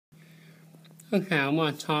Okay, I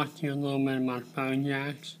want to talk to you a little bit about phone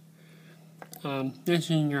jacks. This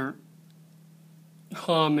is your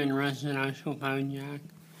common residential phone jack.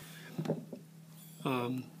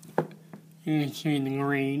 You can see the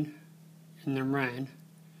green and the red.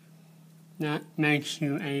 That makes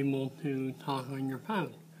you able to talk on your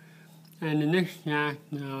phone. And in this jack,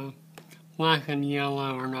 the black and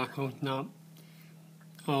yellow are not hooked up,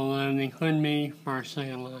 although they could be for a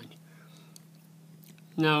second line.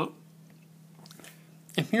 Now,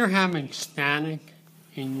 if you're having static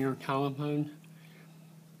in your telephone,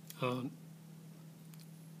 the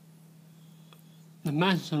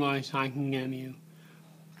best advice I can give you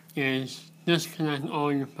is disconnect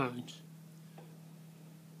all your phones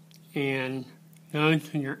and go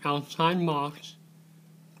to your outside box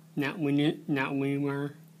that we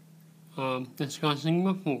were discussing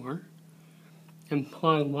before, and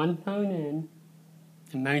plug one phone in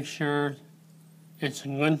and make sure it's a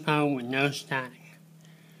good phone with no static.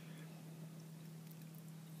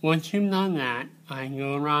 Once you've done that, I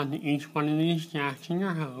go around to each one of these jacks in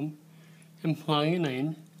your home and plug it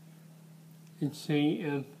in and see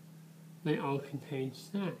if they all contain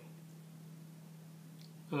static.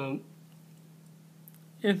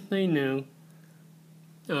 If they do,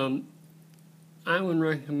 I would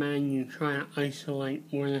recommend you try to isolate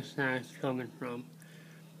where the static's coming from.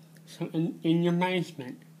 So in your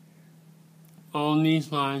basement, all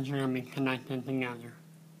these lines are going to be connected together.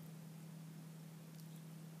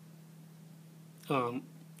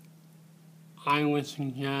 I would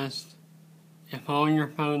suggest if all your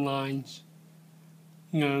phone lines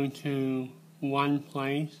go to one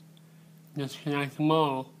place, disconnect them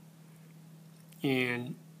all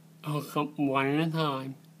and hook up one at a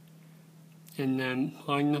time, and then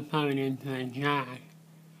plug the phone into the jack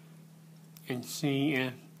and see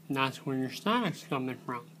if that's where your static's coming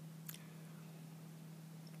from.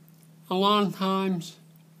 A lot of times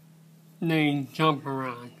they jump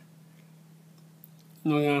around.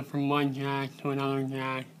 They'll go from one jack to another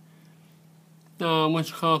jack,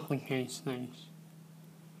 which complicates things.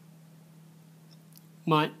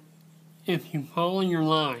 But if you follow your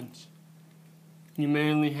lines, you may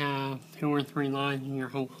only have 2 or 3 lines in your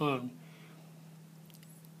whole phone.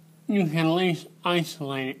 You can at least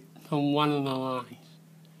isolate it to one of the lines.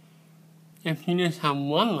 If you just have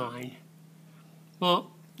one line, well,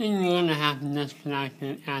 then you're going to have to disconnect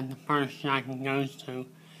it at the first jack it goes to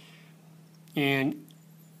and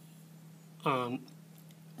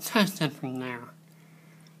test it from there.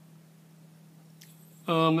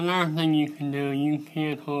 Another thing you can do, you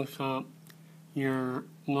can hook up your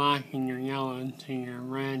black and your yellow to your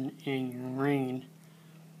red and your green,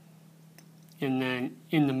 and then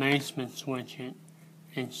in the basement switch it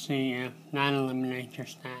and see if that eliminates your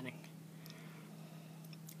static.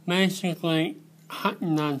 Basically,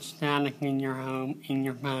 cutting down static in your home, in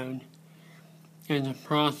your phone, is a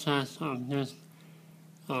process of just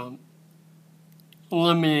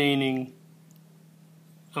eliminating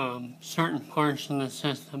certain parts of the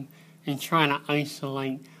system and trying to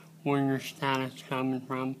isolate where your static's coming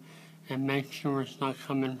from and make sure it's not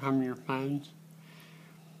coming from your phones.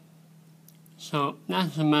 So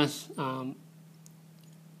that's the best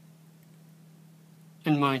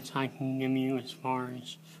advice I can give you as far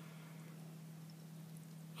as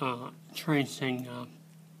tracing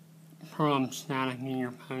from static in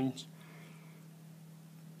your phones.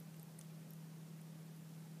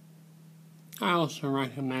 I also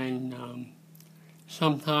recommend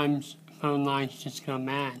sometimes phone lines just go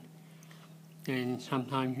bad, and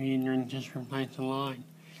sometimes you either just replace the line.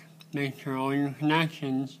 Make sure all your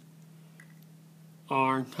connections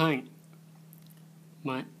are tight,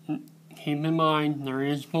 but keep in mind there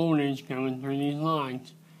is voltage going through these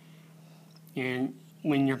lines, and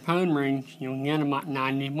when your phone rings you'll get about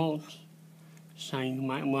 90 volts, so you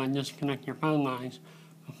might want to disconnect your phone lines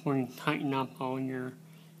before you tighten up all your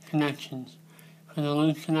connections, because a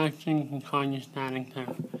loose connection can cause you static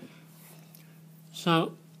too.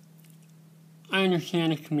 So I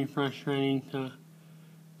understand it can be frustrating to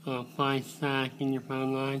find static in your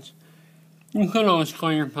phone lines. You could always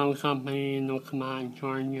call your phone company and they'll come out and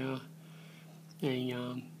charge you a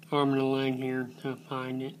arm and a leg here to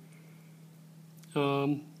find it.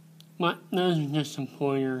 But those are just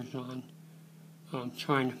employers on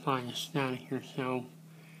trying to find the static yourself.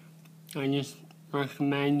 I just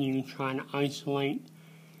recommend you try to isolate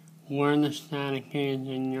where the static is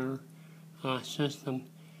in your system,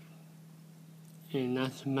 and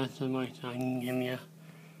that's the best advice I can give you.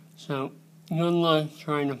 So good luck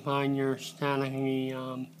trying to find your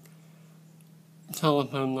staticky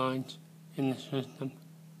telephone lines in the system.